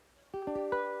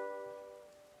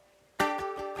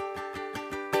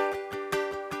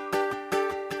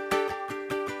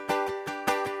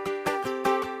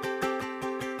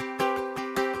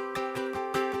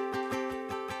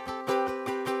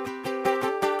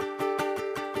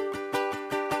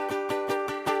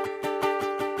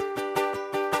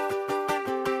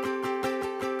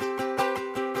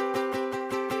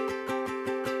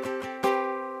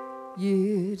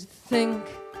 You'd think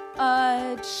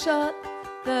I'd shut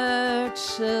their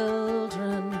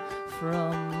children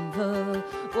from the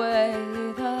way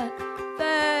that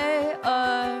they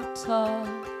are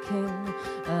talking,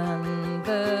 and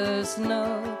there's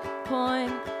no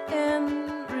point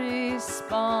in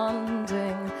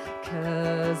responding,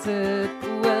 'cause it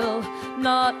will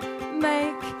not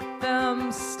make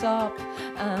them stop,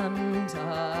 and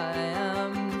I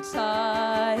am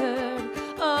tired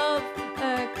of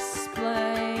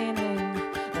explaining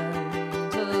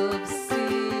and of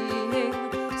seeing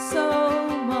so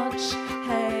much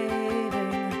hating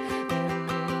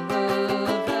in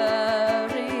the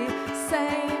very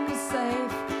same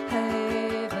safe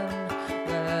haven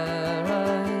where I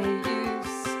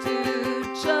used to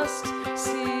just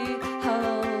see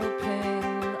helping.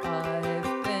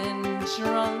 I've been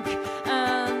drunk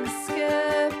and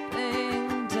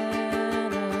skipping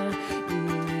dinner,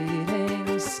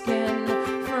 eating skin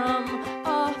from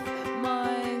off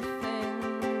my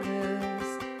fingers,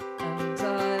 and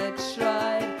I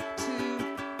tried to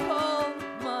call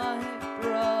my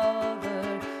brother,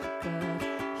 but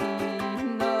he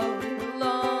no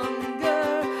longer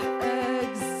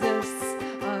exists.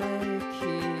 I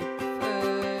keep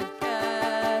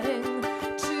forgetting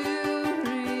to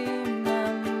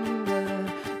remember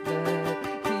that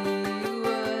he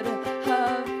would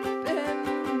have been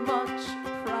much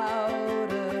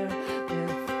prouder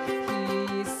if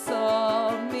he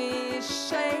saw me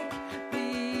shake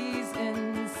these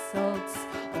insults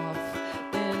off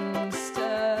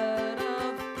instead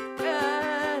of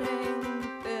getting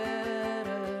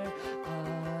bitter. I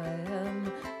am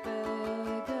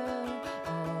bigger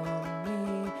on the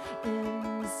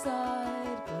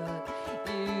inside, but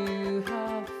you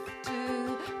have to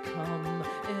come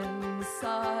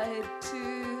inside to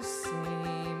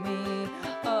see me.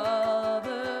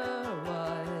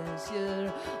 Otherwise,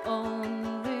 you're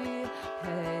only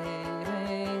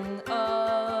hating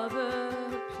other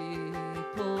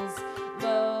people's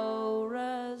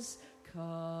low-res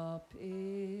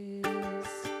copies.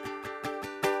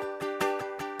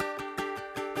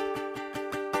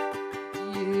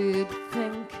 You'd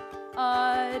think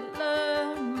I'd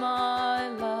learn my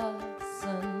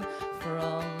lesson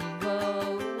from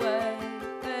the way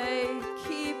they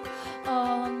keep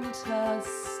on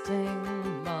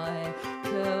testing my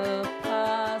capacity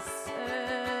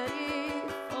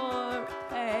for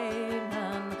pain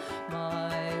and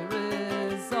my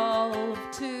resolve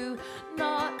to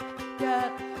not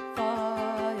get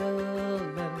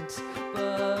violent.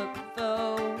 But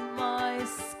though my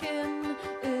skin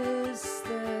is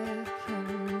thick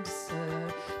and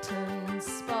certain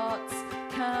spots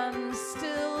can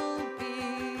still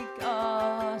be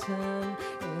gotten,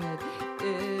 it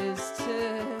is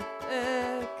typically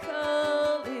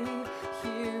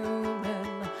human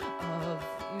of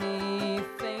me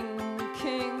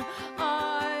thinking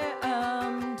I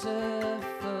am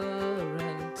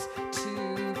different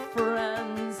to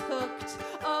friends hooked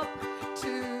up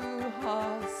to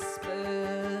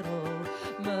hospital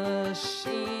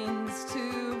machines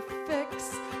to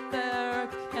fix their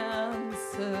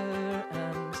cancer,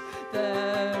 and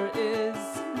there is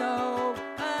no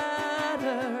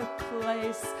better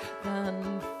place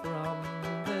than from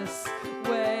this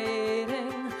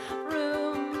waiting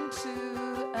room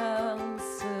to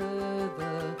answer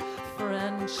the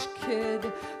French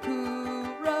kid who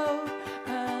wrote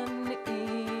an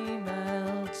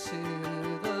email to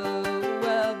the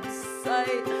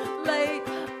website late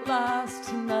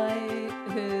last night.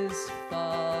 His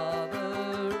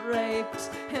father raped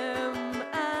him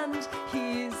and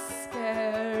he's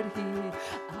scared. He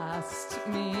asked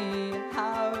me,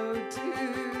 how do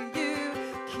you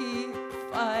keep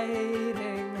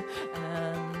fighting?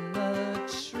 And the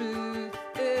truth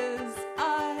is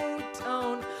I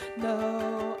don't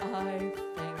know. I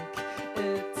think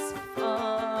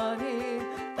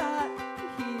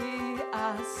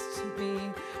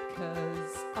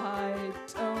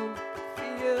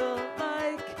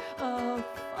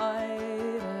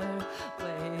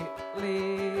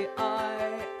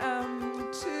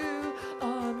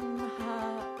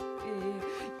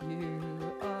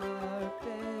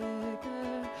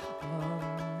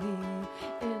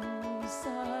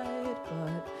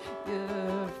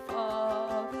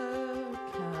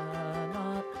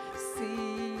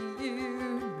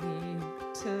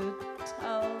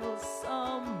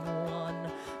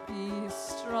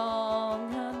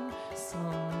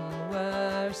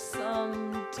or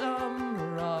some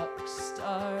dumb rock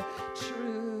star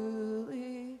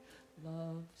truly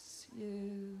loves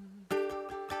you.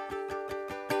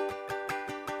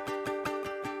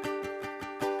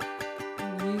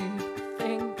 You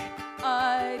think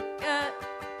I'd get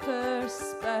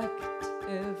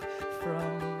perspective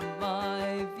from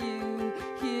my view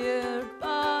here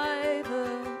by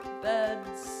the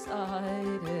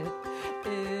bedside. It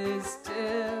is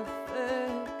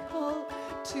difficult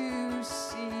to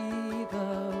see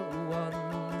the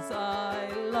ones I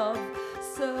love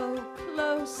so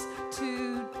close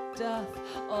to death,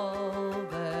 all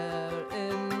their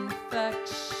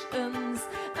infections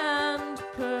and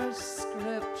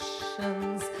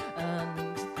prescriptions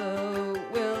and the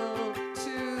will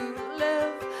to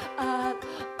live at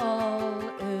all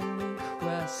in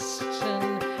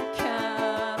question.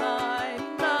 Can I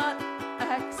not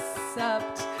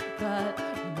accept that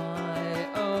my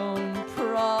own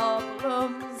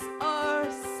problems are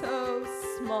so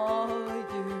small?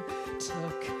 You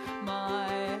took my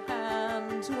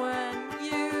hand when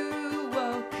you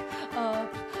woke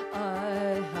up.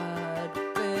 I had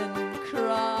been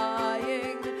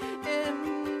crying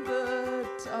in the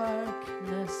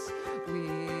darkness.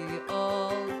 We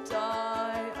all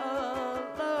die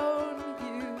alone,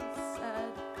 you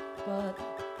said, but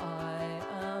I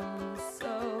am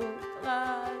so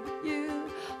glad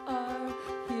you are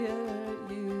here.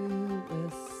 You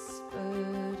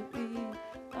whispered we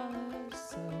are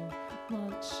so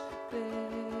much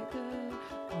bigger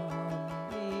on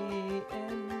the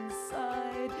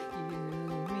inside. You,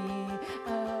 me,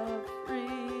 everybody.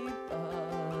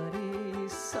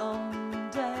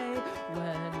 Someday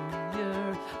when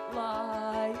you're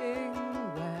lying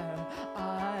where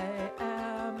I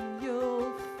am,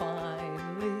 you'll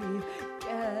finally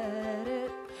get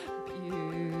it.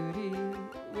 Beauty,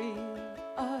 we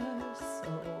are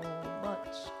so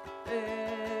much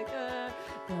bigger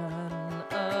than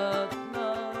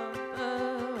another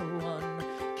one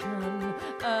can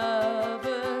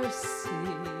ever see.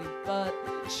 But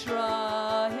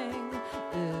trying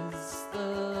is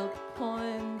the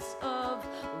point of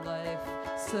life,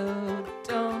 so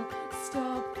don't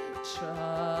stop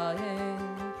trying.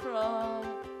 Promise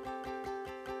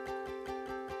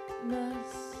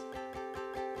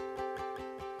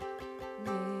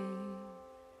me.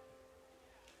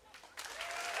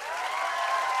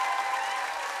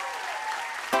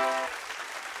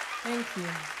 Thank you.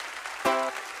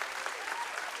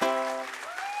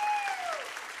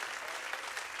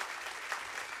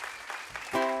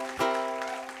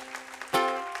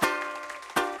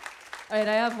 All right,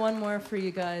 I have one more for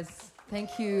you guys.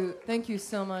 Thank you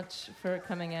so much for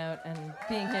coming out and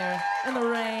being here in the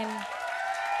rain.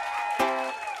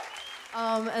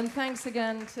 And thanks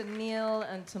again to Neil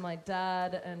and to my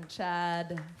dad and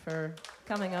Chad for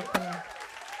coming up and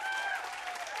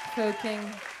poking.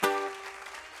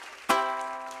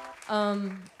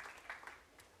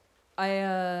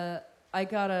 I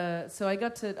got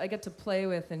to play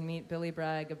with and meet Billy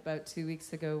Bragg about 2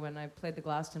 weeks ago when I played the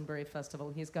Glastonbury Festival.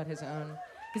 He's got his own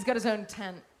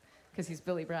tent because he's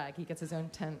Billy Bragg. He gets his own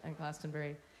tent at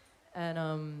Glastonbury,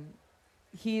 and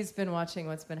he's been watching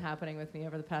what's been happening with me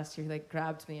over the past year. He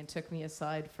grabbed me and took me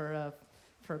aside for a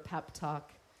pep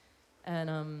talk,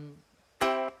 and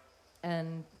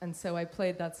so I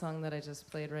played that song that I just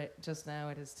played right just now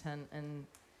at his tent, and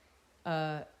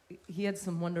he had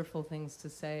some wonderful things to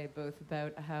say, both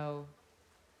about how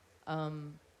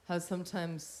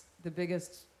sometimes the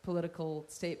biggest political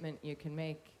statement you can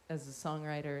make as a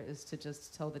songwriter is to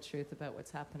just tell the truth about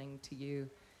what's happening to you.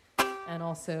 And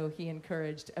also he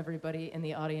encouraged everybody in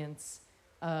the audience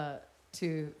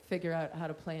to figure out how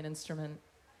to play an instrument,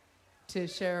 to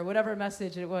share whatever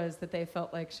message it was that they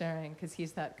felt like sharing, because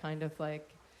he's that kind of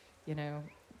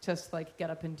just get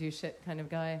up and do shit kind of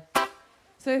guy.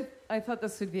 So I thought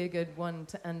this would be a good one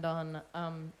to end on.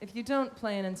 If you don't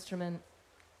play an instrument,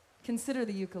 consider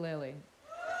the ukulele.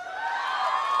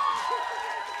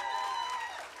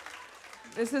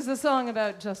 This is a song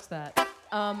about just that.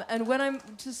 And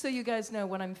just so you guys know,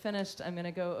 when I'm finished, I'm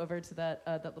gonna go over to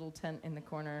that little tent in the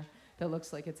corner that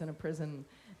looks like it's in a prison,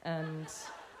 and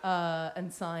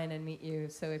sign and meet you.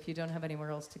 So if you don't have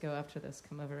anywhere else to go after this,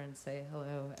 come over and say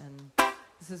hello. And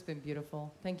this has been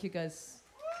beautiful. Thank you guys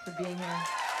for being here.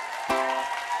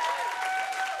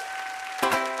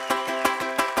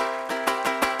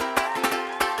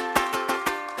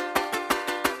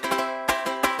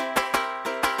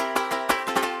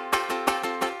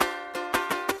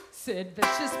 Sid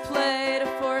Vicious played a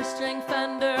 4-string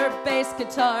Fender bass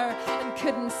guitar and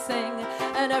couldn't sing,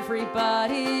 and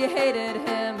everybody hated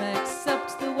him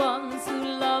except the ones who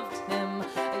loved him.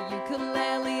 A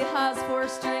ukulele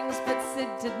strings, but Sid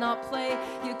did not play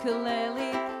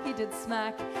ukulele. He did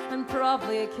smack and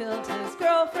probably killed his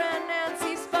girlfriend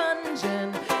Nancy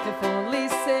Spungen. If only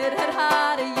Sid had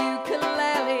had a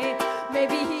ukulele,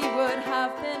 maybe he would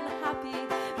have been happy.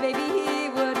 Maybe he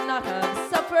would not have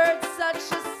suffered such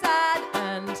a sad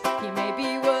end. He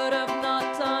maybe would have not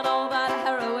done all that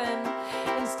heroin.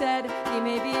 Instead, he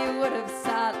maybe would have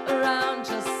sat around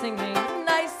just singing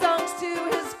nice songs to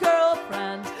his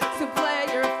girlfriend. So play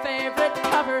your favorite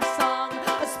cover song,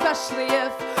 especially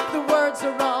if the words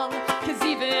are wrong. 'Cause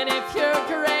even if your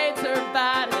grades are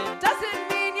bad, it doesn't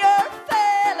mean you're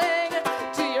failing.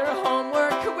 Do your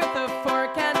homework with a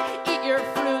fork and eat your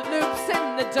Fruit Loops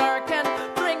in the dark, and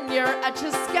bring your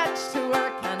Etch-a-Sketch to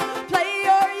work and play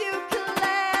your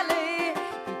ukulele.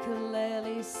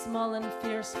 Ukulele small and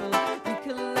fearful,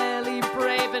 ukulele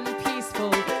brave and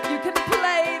peaceful. You can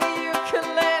play the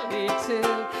ukulele too.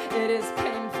 It is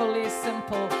painfully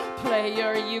simple. Play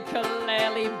your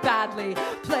ukulele badly.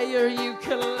 Play your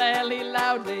ukulele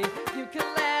loudly.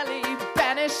 Ukulele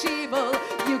banish evil.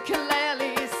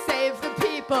 Ukulele save the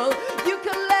people.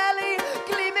 Ukulele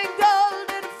gleaming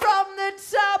golden from the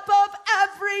top of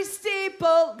every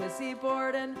steeple. Lizzie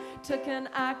Borden took an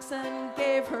axe and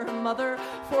gave her mother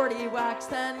 40 whacks,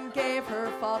 then gave her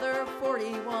father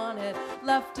 41. It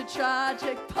left a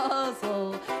tragic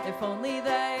puzzle. If only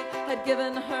they had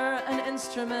given her an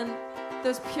instrument,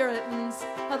 those Puritans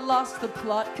had lost the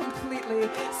plot completely.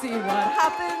 See what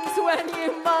happens when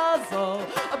you muzzle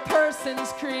a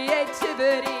person's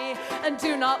creativity and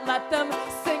do not let them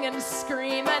sing and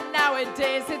scream. And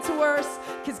nowadays it's worse,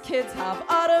 'cause kids have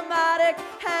automatic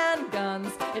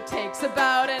handguns. It takes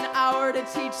about an hour to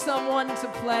teach someone to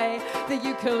play the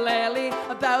ukulele,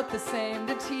 about the same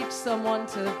to teach someone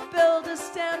to build a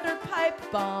standard pipe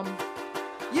bomb.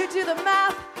 You do the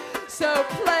math. So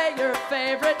play your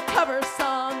favorite cover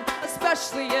song,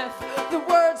 especially if the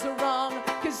words are wrong.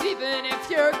 'Cause even if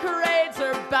your grades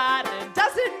are bad, it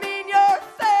doesn't mean you're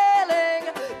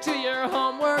failing. Do your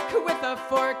homework with a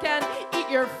fork and eat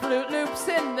your Fruit Loops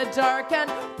in the dark, and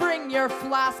bring your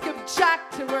flask of Jack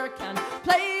to work and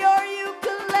play your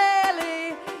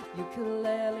ukulele.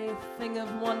 Ukulele, thing of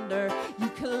wonder.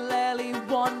 Ukulele,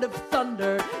 wand of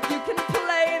thunder. You can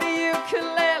play the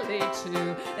ukulele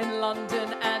too in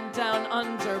London and down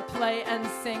under. Play and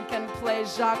sink and play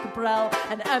Jacques Brel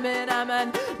and Eminem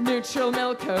and Neutral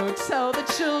Milk. Tell the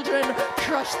children,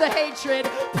 crush the hatred.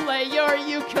 Play your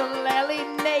ukulele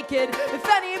naked. If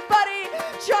anybody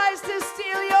tries to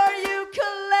steal your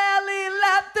ukulele,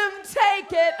 let them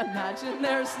take it. Imagine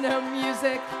there's no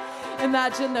music.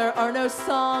 Imagine there are no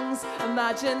songs.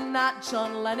 Imagine that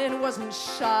John Lennon wasn't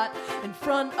shot in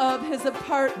front of his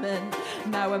apartment.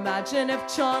 Now imagine if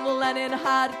John Lennon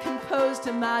had composed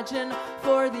Imagine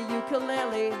for the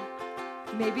ukulele.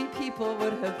 Maybe people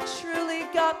would have truly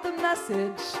got the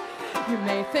message. You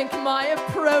may think my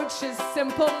approach is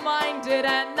simple-minded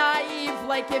and naive,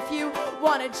 like if you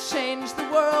want to change the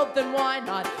world, then why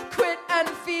not quit and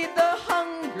feed the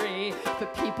hungry?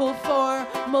 But people for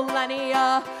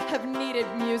millennia have needed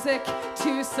music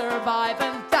to survive,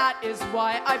 and that is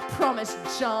why I promised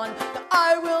John that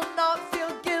I will not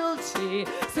feel guilty.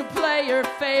 So play your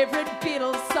favorite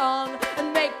Beatles song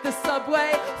and make the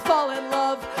subway fall in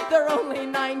love. They're only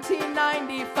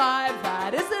 $19.95.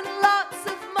 That isn't lots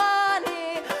of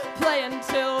money. Play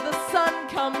until the sun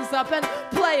comes up and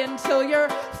play until your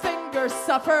fingers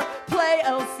suffer. Play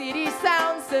LCD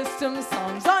sound system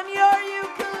songs on your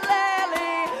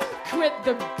ukulele. Quit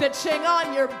the bitching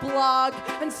on your blog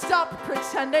and stop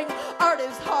pretending art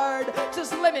is hard.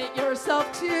 Just limit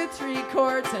yourself to 3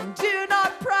 chords and do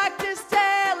not practice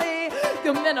daily.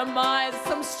 You'll minimize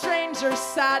some stranger's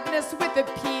sadness with a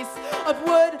piece of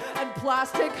wood and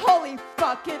plastic. Holy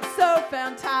fuck, it's so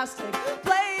fantastic.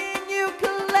 Playing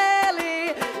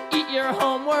ukulele. Eat your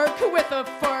homework with a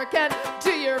fork and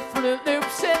do your Fruit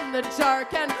Loops in the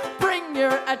dark, and bring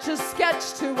your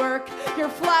Etch-a-Sketch to work. Your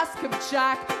flask of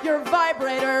Jack, your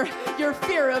vibrator, your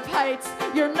fear of heights,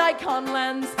 your Nikon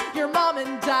lens, your mom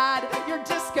and dad, your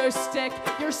disco stick,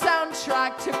 your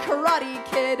soundtrack to Karate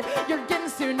Kid, your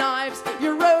Ginsu knives,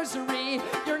 your rosary,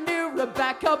 your new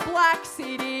Rebecca Black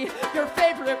CD, your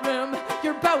favorite room,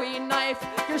 your Bowie knife,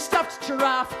 your stuffed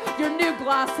giraffe, your new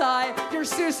glass eye, your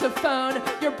sousaphone,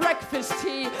 your breakfast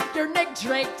tea, your Nick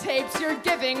Drake tapes, your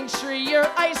giving tree, your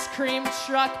ice cream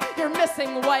truck, your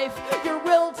missing wife, your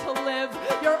will to live,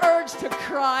 your urge to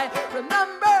cry.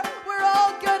 Remember, we're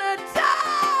all gonna die.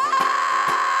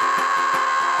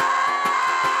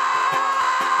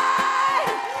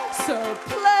 So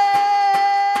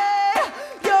play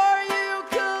your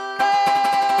ukulele.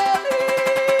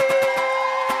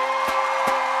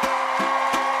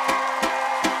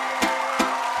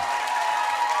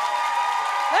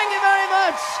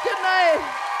 much. Good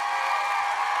night.